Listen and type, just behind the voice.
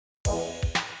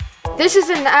This is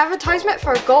an advertisement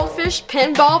for Goldfish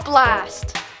Pinball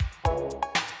Blast.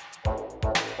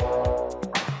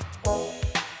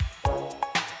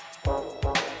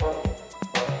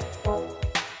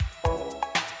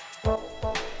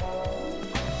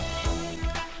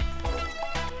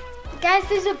 Guys,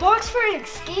 there's a box for an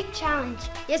escape challenge.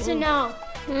 Yes or no?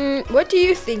 What do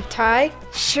you think, Ty?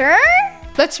 Sure?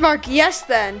 Let's mark yes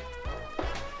then.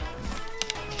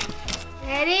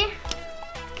 Ready?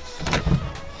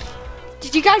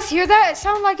 Did you guys hear that? It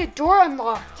sounded like a door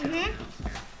unlocked. Mm-hmm.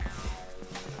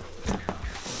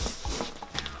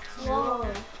 Whoa.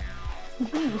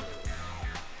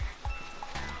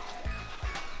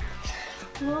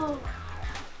 Whoa.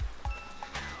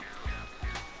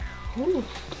 Ooh.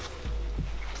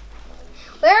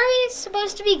 Where are we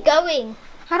supposed to be going?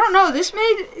 I don't know. This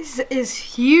maze is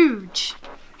huge.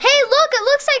 Hey, look! It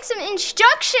looks like some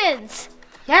instructions.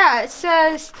 Yeah, it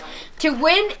says to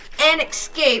win and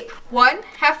escape. 1,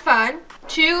 have fun.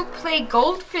 2, play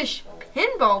Goldfish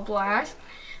Pinball Blast.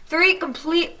 3,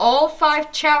 complete all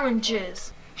 5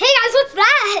 challenges. Hey guys, what's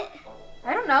that?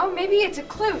 I don't know. Maybe it's a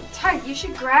clue. Ty, you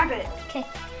should grab it. Okay.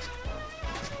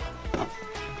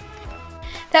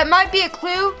 That might be a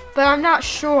clue, but I'm not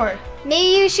sure.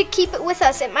 Maybe you should keep it with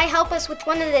us. It might help us with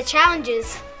one of the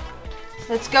challenges.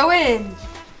 Let's go in.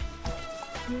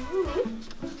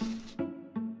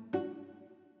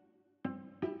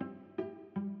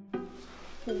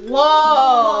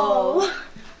 Whoa!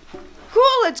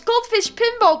 Cool, it's Goldfish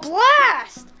Pinball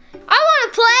Blast! I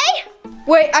want to play!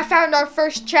 Wait, I found our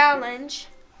first challenge.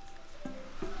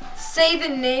 Say the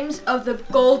names of the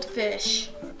goldfish.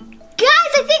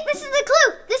 Guys, I think this is the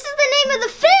clue. This is the name of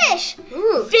the fish.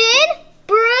 Ooh. Finn,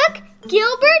 Brooke,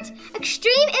 Gilbert,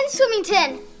 Extreme, and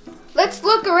Swimmington. Let's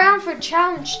look around for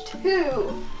challenge 2.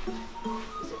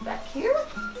 Is it back here?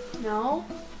 No.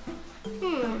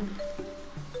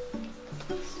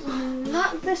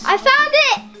 Not this. I found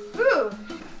it! Ooh.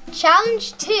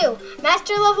 Challenge 2,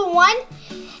 master level 1,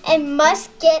 and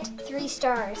must get 3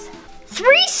 stars.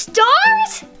 3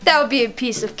 stars? That would be a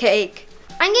piece of cake.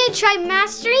 I'm gonna try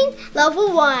mastering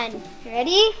level 1.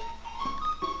 Ready?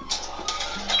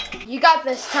 You got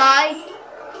this, Ty.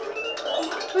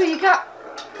 Ooh, you're gonna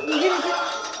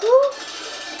get, ooh,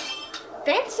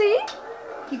 fancy.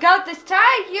 You got this,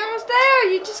 Ty. You're almost there.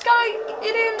 You just gotta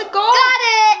get in the goal. Got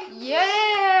it!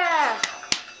 Yeah.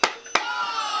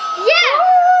 Yeah!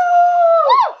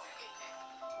 Woo!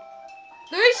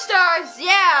 3 stars,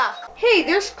 yeah. Hey,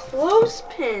 there's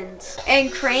clothespins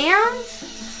and crayons.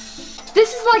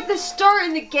 This is like the start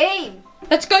in the game.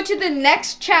 Let's go to the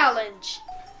next challenge.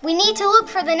 We need to look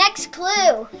for the next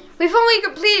clue. We've only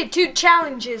completed 2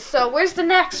 challenges, so where's the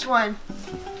next one?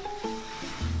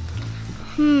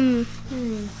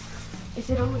 Is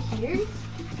it over here?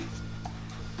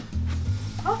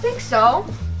 I don't think so.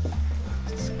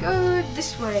 Let's go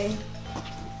this way.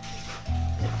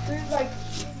 There's like,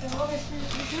 there's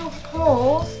no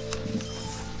holes.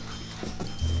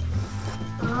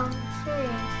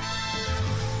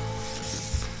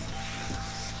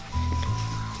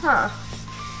 Huh.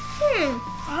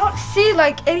 I don't see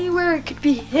like anywhere it could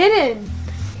be hidden.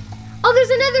 Oh, there's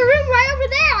another room right over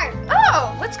there.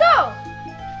 Oh, let's go.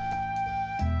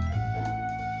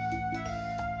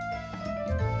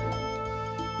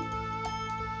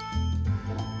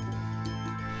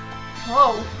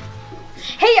 Whoa.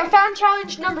 Hey, I found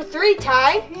challenge number 3,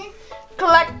 Ty.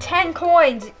 Collect 10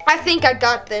 coins. I think I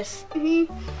got this.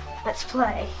 Let's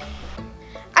play.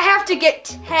 I have to get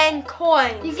 10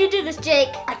 coins. You can do this,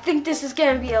 Jake. I think this is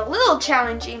gonna be a little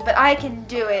challenging, but I can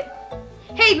do it.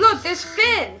 Hey, look, there's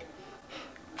Finn.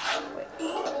 I'm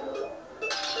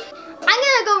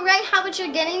gonna go right how much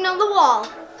you're getting on the wall.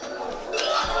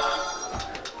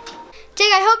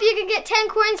 Jake, I hope you can get 10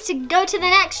 coins to go to the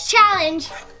next challenge.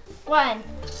 1,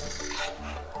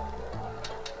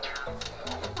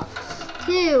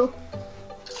 2,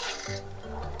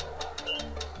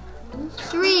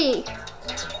 3,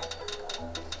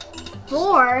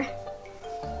 4,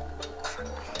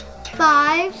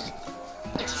 5,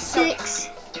 6,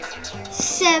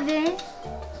 7.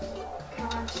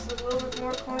 Just a little bit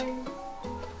more coins.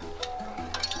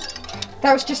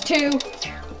 That was just 2.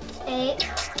 8.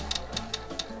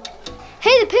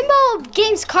 Hey, the pinball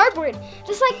game's cardboard,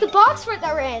 just like the box fort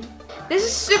that we're in. This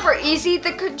is super easy.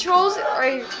 The controls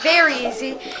are very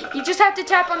easy. You just have to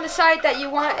tap on the side that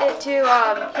you want it to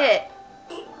hit.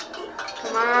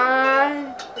 Come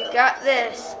on, we got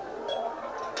this.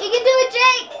 You can do it,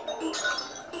 Jake.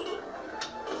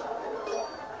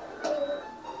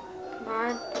 Come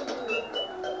on.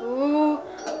 Ooh.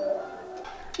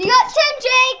 You got 10,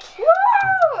 Jake.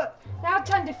 Woo! Now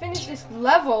time to finish this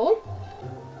level.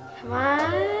 Come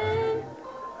on.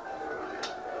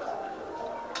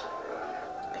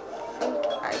 I think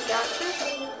I got this.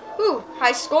 Ooh,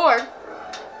 high score.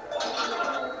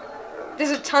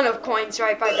 There's a ton of coins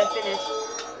right by the finish.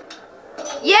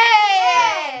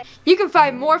 Yay! You can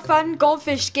find more fun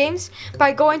Goldfish games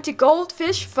by going to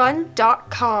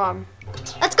goldfishfun.com.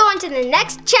 Let's go on to the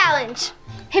next challenge.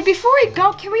 Hey, before we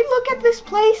go, can we look at this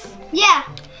place? Yeah.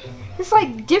 It's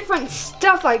like different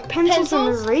stuff, like pencils and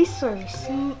erasers.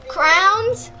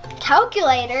 Crowns,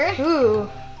 calculator. Ooh.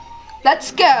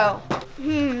 Let's go.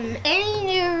 Any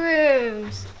new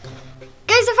rooms?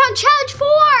 Guys, I found challenge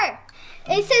 4.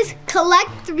 It says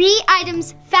collect 3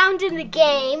 items found in the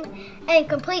game and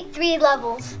complete 3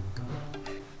 levels.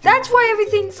 That's why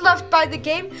everything's left by the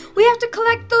game. We have to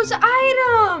collect those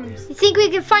items. You think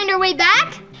we can find our way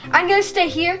back? I'm gonna stay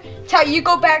here till you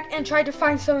go back and try to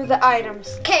find some of the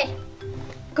items. Okay.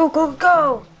 Go, go,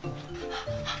 go.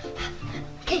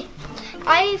 Okay.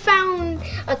 I found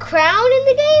a crown in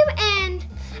the game and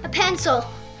a pencil.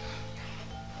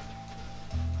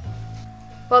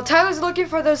 While Tyler's looking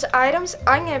for those items,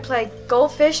 I'm gonna play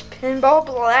Goldfish Pinball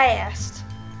Blast.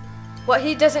 What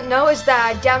he doesn't know is that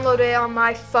I downloaded it on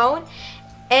my phone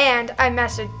and I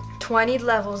mastered 20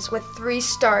 levels with 3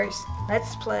 stars.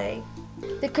 Let's play.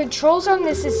 The controls on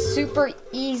this is super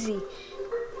easy.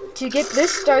 To get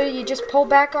this started, you just pull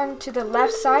back onto the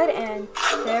left side and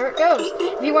there it goes.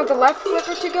 If you want the left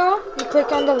flipper to go, you click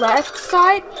on the left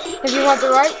side. If you want the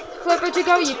right flipper to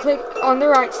go, you click on the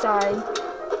right side.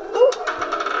 Ooh.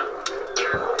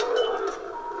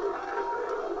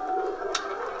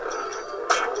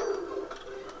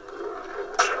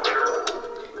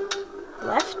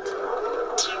 Left.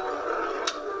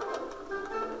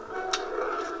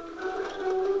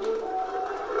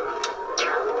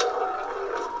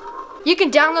 You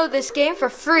can download this game for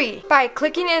free by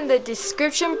clicking in the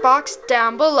description box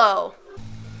down below.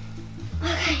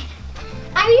 Okay.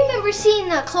 I remember seeing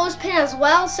the clothespin as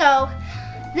well, so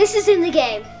this is in the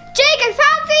game. Jake, I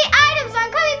found 3 items.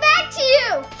 I'm coming back to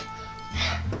you.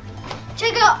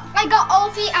 Check out, I got all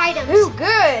 3 items. Ooh,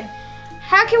 good.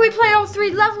 How can we play all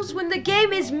 3 levels when the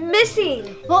game is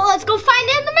missing? Well, let's go find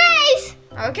it in the maze.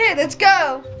 Okay, let's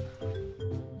go.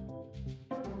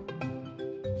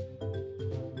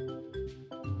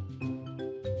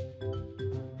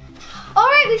 All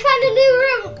right, we found a new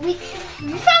room. We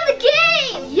found the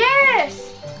game.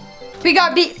 Yes. We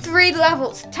got beat 3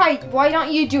 levels. Ty, why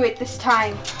don't you do it this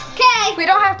time? Okay. We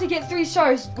don't have to get 3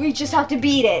 stars. We just have to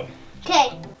beat it.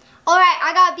 Okay. All right,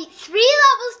 I gotta beat 3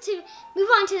 levels to move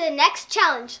on to the next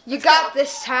challenge. You got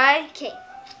this, Ty. Okay.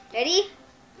 Ready?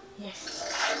 Yes.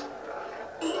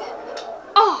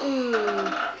 Oh.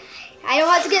 Ooh. I don't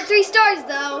want to get 3 stars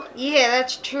though. Yeah,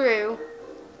 that's true.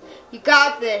 You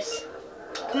got this.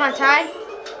 Come on, Ty.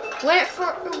 Win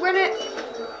it.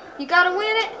 You gotta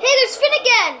win it. Hey, there's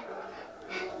Finnegan.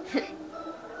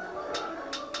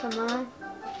 Come on.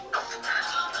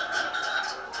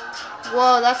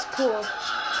 Whoa, that's cool.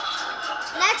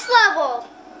 Next level.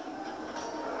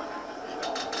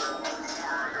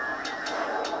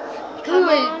 Ooh,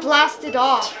 it blasted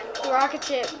off. The rocket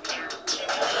ship.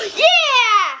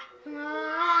 Yeah! Come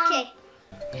on. Okay.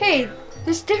 Hey,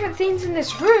 there's different things in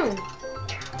this room.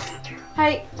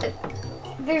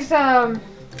 There's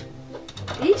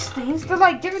these things. They're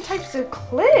like different types of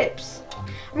clips.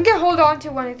 I'm gonna hold on to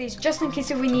one of these just in case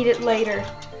if we need it later.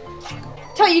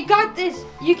 Ty, you got this.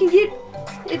 You can get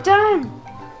it done.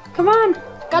 Come on.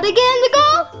 Gotta get in the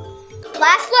goal.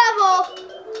 Last level.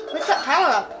 What's that power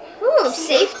up? Ooh,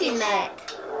 safety net.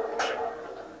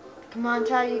 Come on,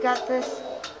 Ty, you got this.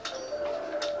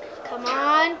 Come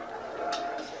on.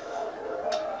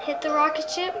 Hit the rocket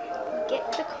ship.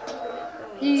 Get the.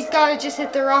 You gotta just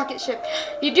hit the rocket ship.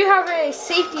 You do have a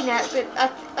safety net, but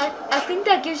I think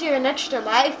that gives you an extra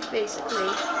life, basically.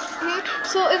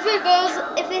 So if it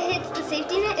hits the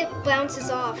safety net, it bounces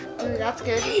off. Ooh, that's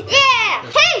good. Yeah!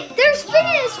 Hey, there's Finn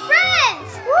and his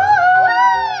friends! Woo!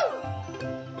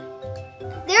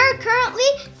 There are currently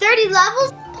 30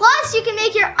 levels, plus you can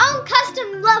make your own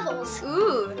custom levels.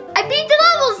 Ooh. I beat the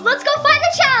levels. Let's go find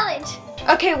the challenge.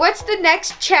 Okay, what's the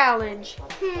next challenge?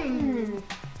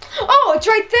 Oh, it's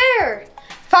right there.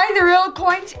 Find the real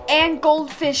coins and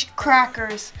goldfish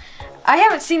crackers. I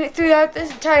haven't seen it throughout this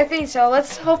entire thing, so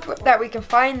let's hope that we can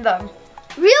find them.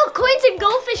 Real coins and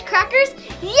goldfish crackers?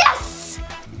 Yes!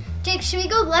 Jake, should we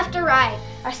go left or right?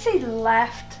 I say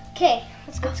left. Okay,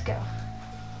 let's go. Let's go.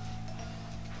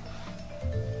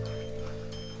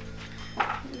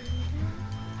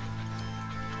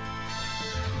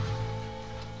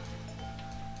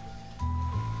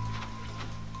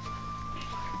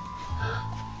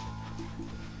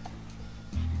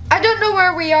 I know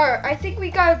where we are. I think we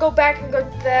gotta go back and go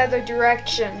the other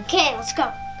direction. Okay, let's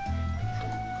go.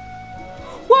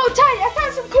 Whoa, Ty, I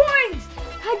found some coins.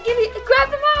 Grab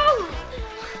them all.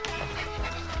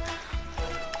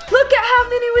 Look at how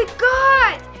many we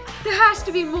got. There has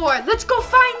to be more. Let's go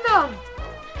find them.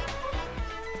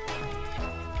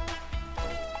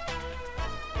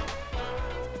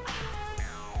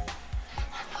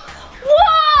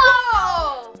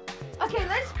 Whoa! Okay,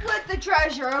 let's split the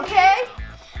treasure, okay?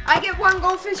 I get one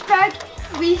goldfish bag.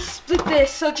 We split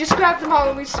this, so just grab them all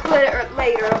and we split it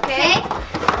later, okay?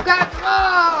 Grab,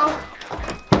 oh!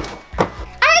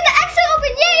 I heard the exit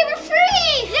open, yay, we're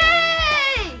free!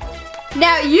 Yay!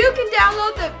 Now you can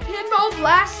download the Pinball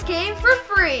Blast game for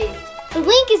free. The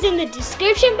link is in the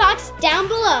description box down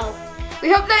below.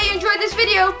 We hope that you enjoyed this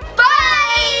video.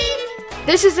 Bye!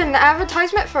 This is an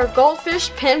advertisement for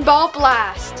Goldfish Pinball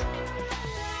Blast.